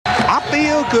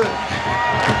feel good.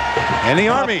 And the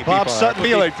Army Bob Sutton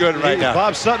feeling good right now.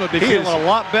 Bob Sutton would be feeling a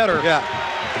lot better. Yeah.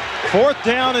 4th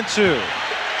down and 2.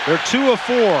 They're 2 of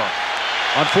 4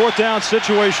 on 4th down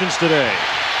situations today.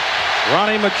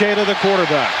 Ronnie Makeda, the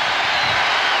quarterback.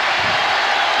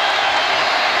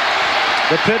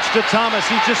 The pitch to Thomas.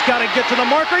 He's just got to get to the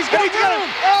marker. He's got room.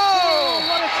 Oh,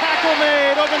 what a tackle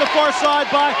made over the far side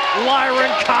by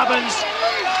Lyron Cobbins.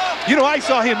 You know, I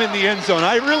saw him in the end zone.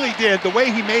 I really did. The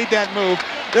way he made that move.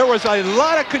 There was a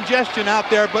lot of congestion out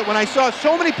there, but when I saw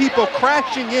so many people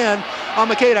crashing in on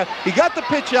Makeda, he got the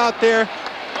pitch out there.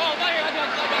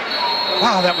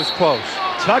 Wow, that was close.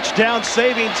 Touchdown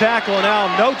saving tackle, and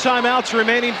now no timeouts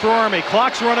remaining for Army.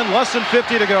 Clock's running, less than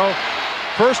 50 to go.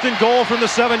 1st and goal from the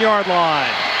 7-yard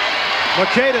line.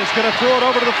 Makeda's going to throw it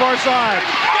over to the far side.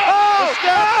 Oh!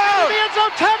 The end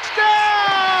zone,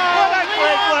 touchdown! What a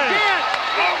great play!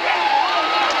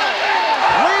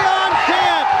 Leon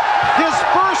Gant, his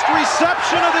first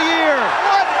reception of the year.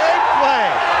 What a play!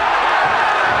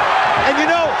 And you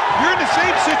know, you're in the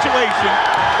same situation.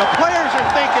 The players are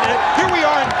thinking it. Here we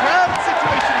are in crowded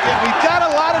situation again. We've got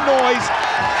a lot of noise.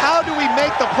 How do we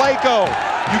make the play go?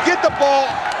 You get the ball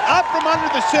out from under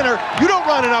the center. You don't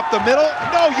run it up the middle.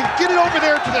 No, you get it over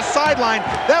there to the sideline.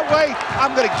 That way,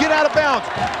 I'm going to get out of bounds.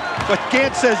 But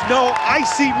Gant says, no, I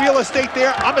see real estate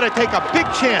there. I'm going to take a big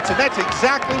chance. And that's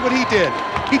exactly what he did.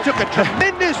 He took a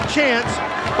tremendous chance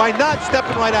by not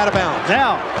stepping right out of bounds.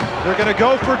 Now, they're going to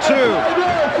go for 2.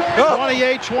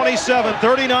 28-27,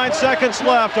 39 seconds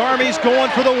left. Army's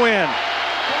going for the win.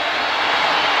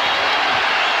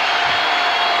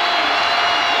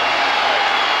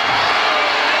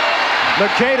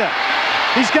 Makeda,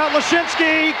 he's got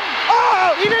Lashinsky.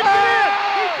 Oh, he didn't get in.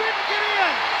 He didn't get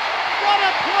in. What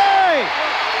a play.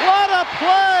 What a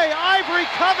play. Ivory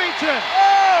Covington.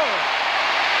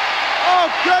 Oh,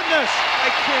 goodness.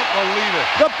 I can't believe it.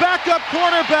 The backup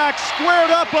cornerback squared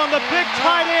up on the big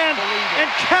tight end and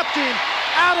kept him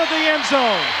out of the end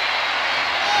zone.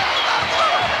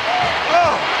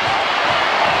 Oh.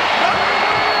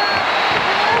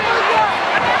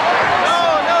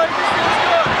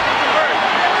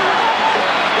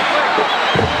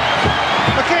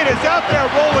 Makeda's out there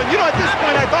rolling. You know, at this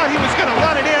point, I thought he was going to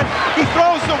run it in. He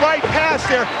throws the right pass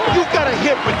there. You've got to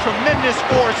hit with tremendous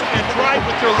force and drive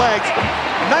with your legs.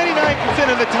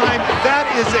 99% of the time, that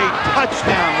is a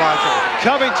touchdown, Roger.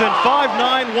 Covington,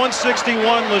 5'9", 161.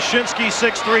 Lashinsky,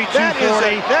 6'3",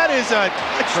 240. That is a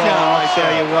touchdown. I'll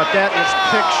tell you what, that is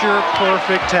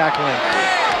picture-perfect tackling.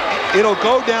 It'll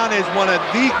go down as one of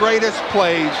the greatest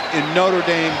plays in Notre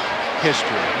Dame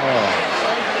history. Oh.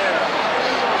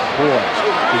 Boy,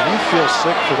 do you feel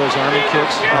sick for those Army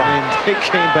kids? I mean, they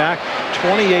came back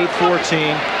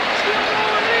 28-14.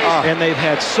 And they've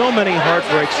had so many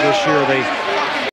heartbreaks this year. They